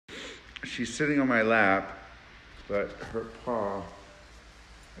she's sitting on my lap, but her paw,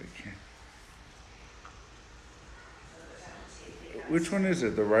 I can't. Which one is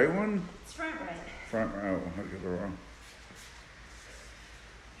it? The right one? It's front right. Front right. Oh, I got the wrong.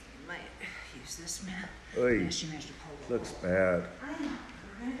 You might use this man. Oy. She managed to pull it. Looks bad. I know.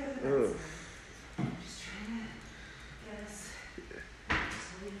 We're going to go to the Ugh. I'm just trying to get us. So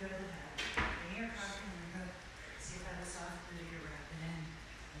we go to the vet. Bring your car and go see if I have a soft booty to wrap it in.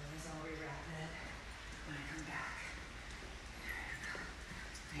 Otherwise, I'll rewrap it when I come back.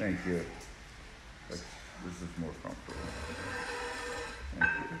 Thank you. This is more comfortable.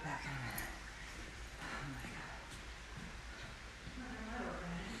 Thank I'll you. be back in a minute.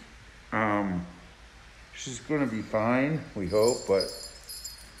 Oh my God. She's going to be fine, we hope, but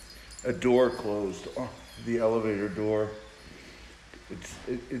a door closed, the elevator door.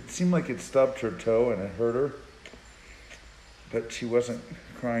 It seemed like it stubbed her toe and it hurt her, but she wasn't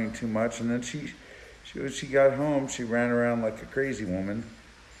crying too much. And then when she got home, she ran around like a crazy woman,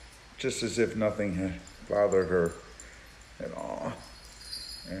 just as if nothing had bothered her at all,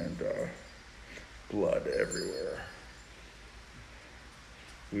 and blood everywhere.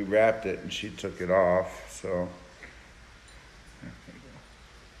 We wrapped it and she took it off, so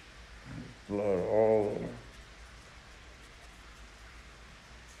blood all over.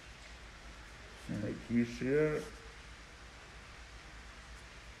 Like, you see it?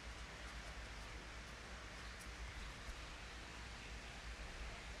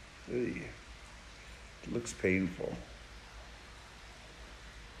 It looks painful.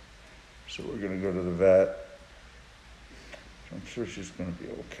 So we're gonna go to the vet. I'm sure she's going to be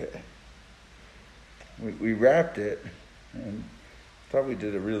okay. We wrapped it and thought we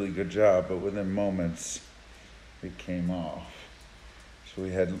did a really good job, but within moments it came off. So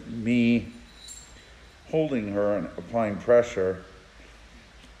we had me holding her and applying pressure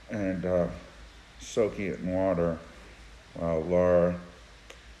and soaking it in water while Laura,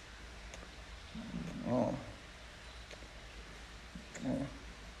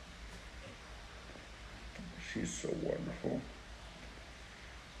 she's so wonderful.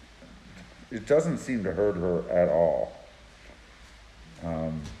 It doesn't seem to hurt her at all.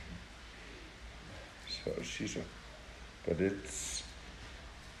 So but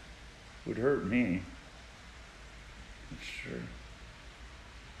would hurt me. Sure.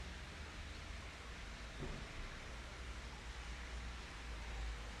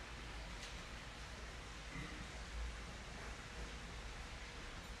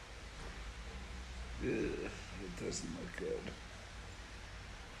 Ugh, it doesn't look good.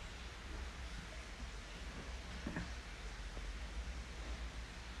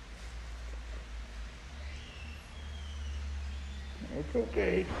 It's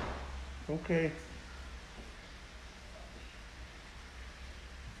okay. Okay.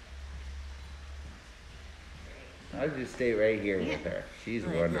 I'll just stay right here with her. She's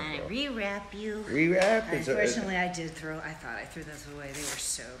wonderful. I'm gonna rewrap you. Rewrap? Unfortunately, I thought I threw those away. They were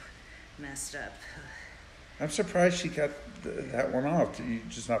so messed up. I'm surprised she got that one off. Did you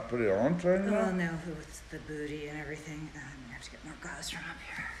just not put it on time now? Oh, no, with the booty and everything. I'm gonna have to get more gauze from up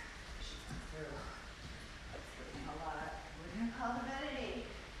here. She's gone through a lot. We're gonna call the vet at 8.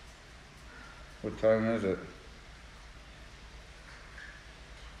 What time is it?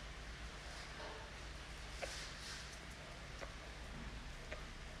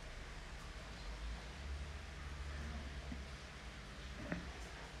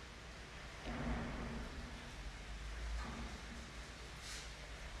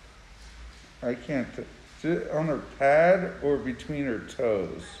 I can't. Is it on her pad or between her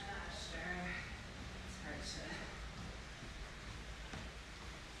toes?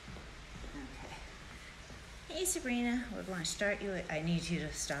 Hey Sabrina, we're going to start you. I need you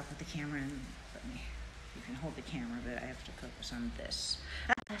to stop with the camera and let me. You can hold the camera, but I have to focus on this.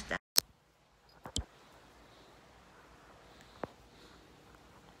 I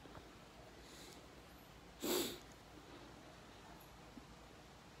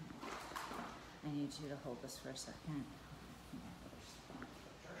need you to hold this for a second.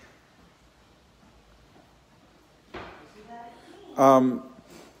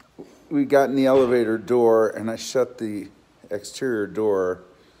 We got in the elevator door and I shut the exterior door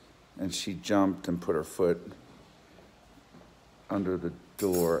and she jumped and put her foot under the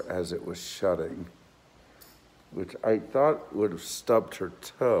door as it was shutting, which I thought would have stubbed her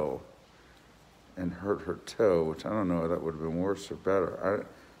toe and hurt her toe, which I don't know if that would have been worse or better.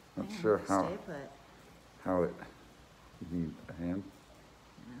 I'm not sure how it, you need a hand?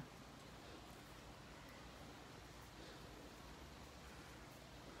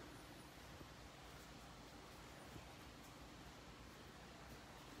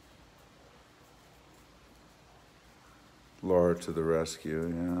 Laura to the rescue,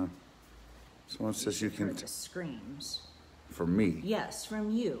 yeah. Someone says you can... Heard the screams. From me? Yes,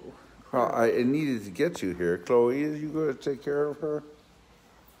 from you. Well, I needed to get you here. Chloe, are you going to take care of her?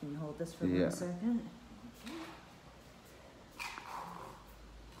 Can you hold this for 1 second?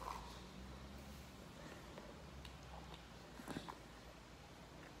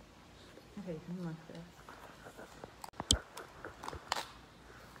 Okay, come on.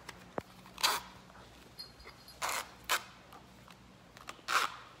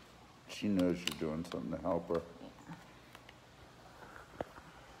 She knows you're doing something to help her.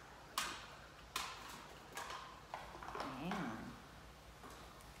 Yeah.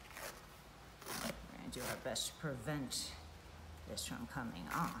 We're going to do our best to prevent this from coming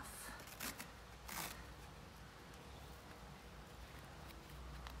off.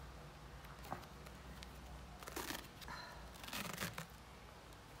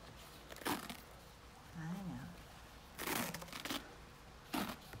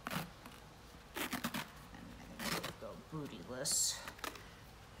 Bootyless.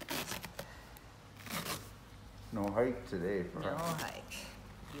 No hike today for No us. hike.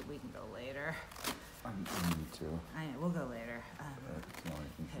 We can go later. I need to. I know, we'll go later.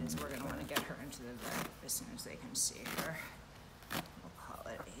 Because we're going to gonna want to get her into the vet as soon as they can see her. We'll call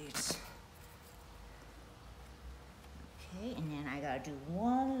it 8. Okay, and then I got to do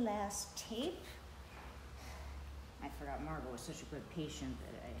one last tape. I forgot Margaux was such a good patient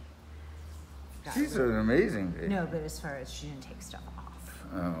that I... She's an amazing baby. No, but as far as she didn't take stuff off.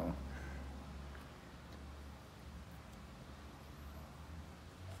 Oh.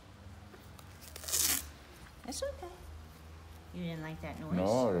 That's okay. You didn't like that noise?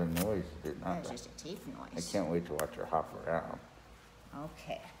 No, the noise did That not. was just a tape I noise. can't wait to watch her hop around.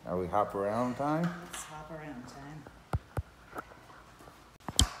 Okay, Are we hop around time? let's hop around time.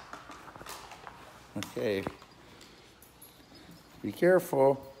 Okay. Be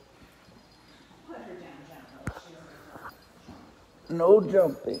careful. Put her down gently. She doesn't No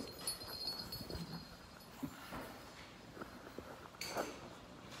jumping.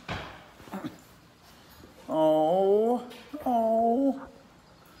 Oh, oh.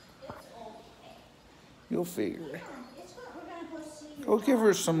 You'll figure it. It's what we're gonna go see. Go give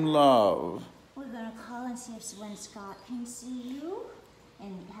her some love. We're gonna call and see if when Scott can see you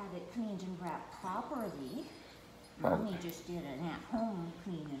and have it cleaned and wrapped properly. Mommy just did an at-home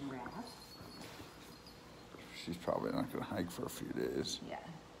clean and wrap. She's probably not going to hike for a few days. Yeah.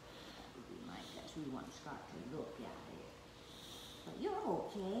 Would be my guess. We want Scott to look at it. But you're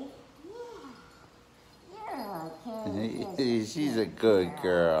okay. Yeah. You're okay. She's a good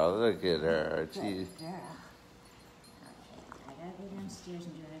girl. Look at her. Good She's girl. Okay, I gotta go downstairs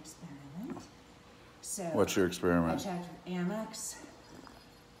and do an experiment. So What's your I experiment? checked Amex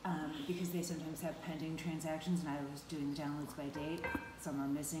because they sometimes have pending transactions, and I was doing downloads by date. Some are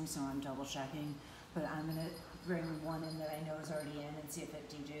missing, so I'm double checking. But I'm gonna bring one in that I know is already in and see if it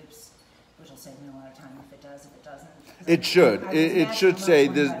dedupes, which will save me a lot of time if it does. If it doesn't, It should. It should say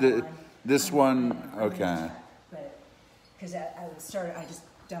one this. by This one. one. I'm gonna Okay. check, but because I just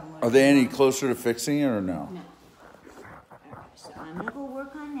downloaded. Are they any one. closer to fixing it or no? No. Alright, so I'm gonna go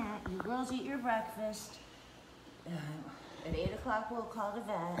work on that. You girls eat your breakfast. At 8 o'clock we'll call the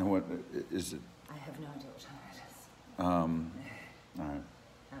vet. And what is it? I have no idea what time it is. All right.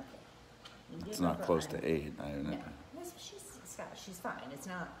 Okay. You It's give not her- close to 8. No, she's fine. It's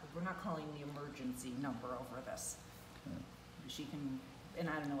not. We're not calling the emergency number over this. She can, and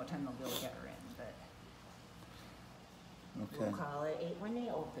I don't know what time they'll be able to get her in, but Okay. we'll call it 8 when they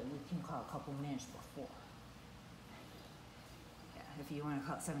open. We can call a couple minutes before. Yeah, if you want to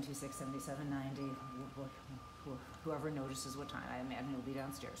call it 726-7790, whoever notices what time. I imagine he'll be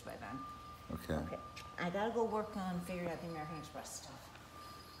downstairs by then. Okay. Okay. I gotta go work on figuring out the American Express stuff.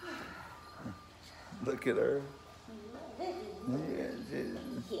 Look at her.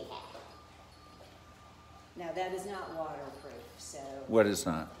 Yeah. Now that is not waterproof, so What is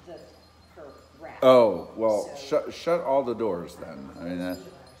not? her wrap. Oh, well, So- shut all the doors then. I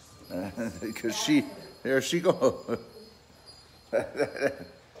mean, because there she goes. No,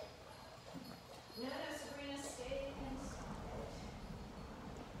 Sabrina, stay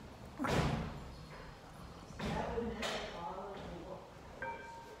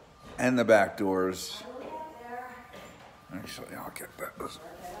And the back doors. Actually, I'll get those.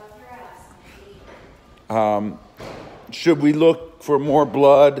 Should we look for more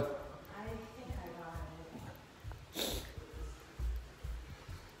blood?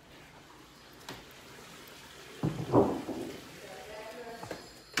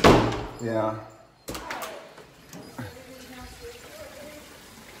 Yeah.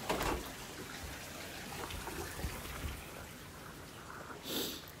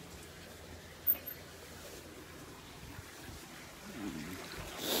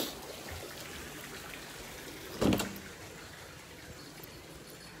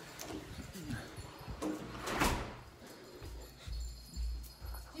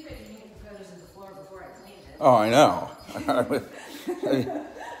 Oh, I know.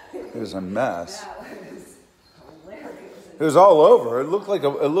 It was a mess. That was hilarious. It was all over. It looked like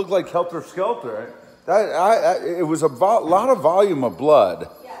helter skelter. It was a lot of volume of blood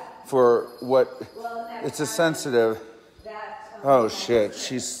for what. It's a sensitive. Oh shit!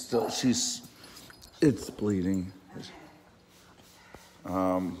 It's bleeding. We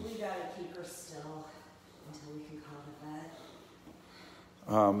gotta keep her still until we can call the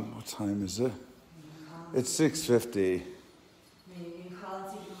vet. What time is it? It's 6:50. Maybe you can call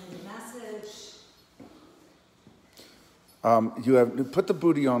and see if you can leave a message. You have put the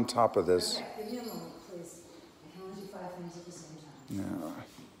booty on top of this. Okay, give me a moment, please. I can only do 5 things at the same time. Yeah.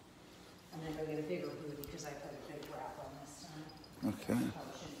 I'm gonna go get a bigger booty because I put a big wrap on this time. Okay.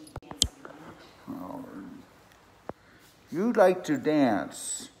 Probably shouldn't be dancing on it. Oh. You like to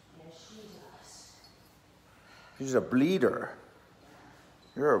dance. Yes, she does. She's a bleeder.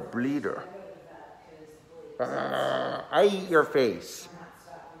 You're a bleeder. I eat your face. I'm not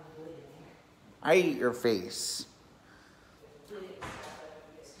stopping the bleeding here. I eat your face. Bleeding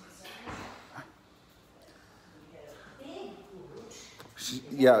is not big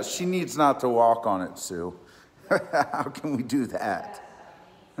boot. She needs not to walk on it, Sue. How can we do that?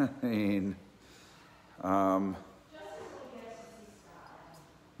 I mean, I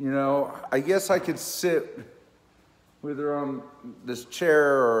guess I could sit with her on this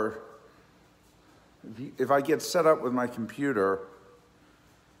chair, or if I get set up with my computer,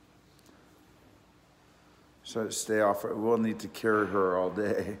 so to stay off, we'll need to carry her all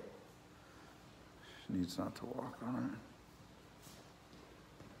day. She needs not to walk on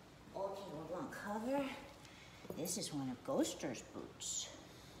it. Okay, we're gonna cover. This is one of Ghoster's boots.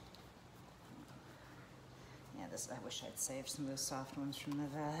 Yeah, I wish I'd saved some of those soft ones from the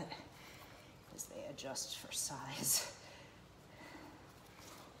vet, because they adjust for size.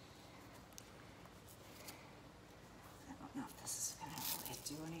 I don't know if this is gonna really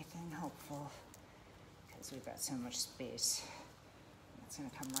do anything helpful, because we've got so much space. It's gonna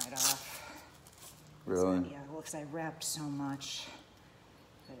come right off. Really? Yeah, well, because I wrapped so much,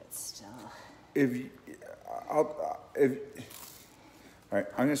 but it's still. All right,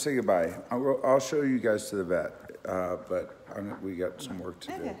 I'm gonna say goodbye. I'll show you guys to the vet, but we got some work to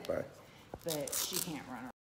do. Okay. Bye. But she can't run